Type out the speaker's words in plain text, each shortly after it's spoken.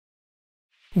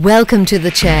Welcome to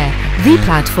the chair, the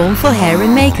platform for hair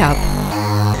and makeup.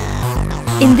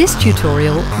 In this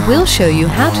tutorial, we'll show you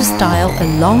how to style a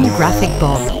long graphic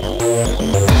bob.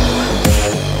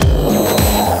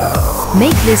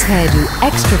 Make this hairdo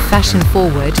extra fashion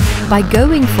forward by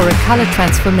going for a color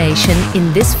transformation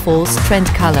in this fall's trend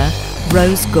color,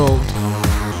 rose gold.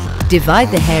 Divide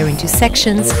the hair into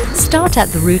sections, start at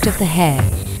the root of the hair.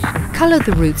 Color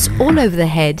the roots all over the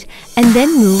head and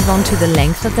then move on to the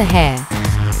length of the hair.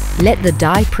 Let the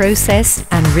dye process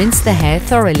and rinse the hair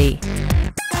thoroughly.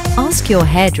 Ask your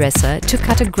hairdresser to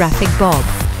cut a graphic bob.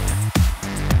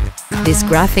 This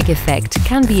graphic effect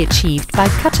can be achieved by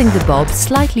cutting the bob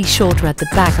slightly shorter at the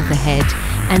back of the head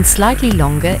and slightly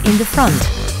longer in the front.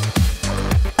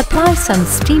 Apply some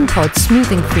Steampod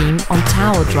smoothing cream on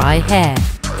towel dry hair.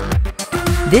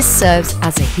 This serves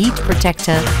as a heat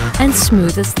protector and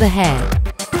smooths the hair.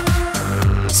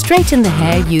 Straighten the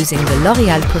hair using the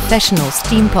L'Oréal Professionnel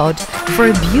Steampod for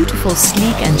a beautiful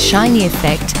sleek and shiny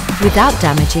effect without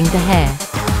damaging the hair.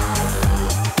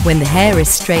 When the hair is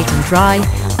straight and dry,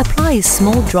 apply a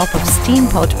small drop of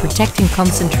Steampod protecting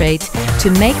concentrate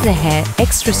to make the hair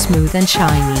extra smooth and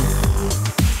shiny.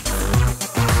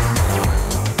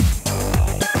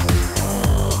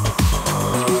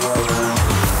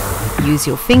 Use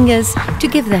your fingers to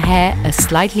give the hair a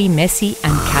slightly messy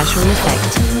and casual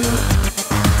effect.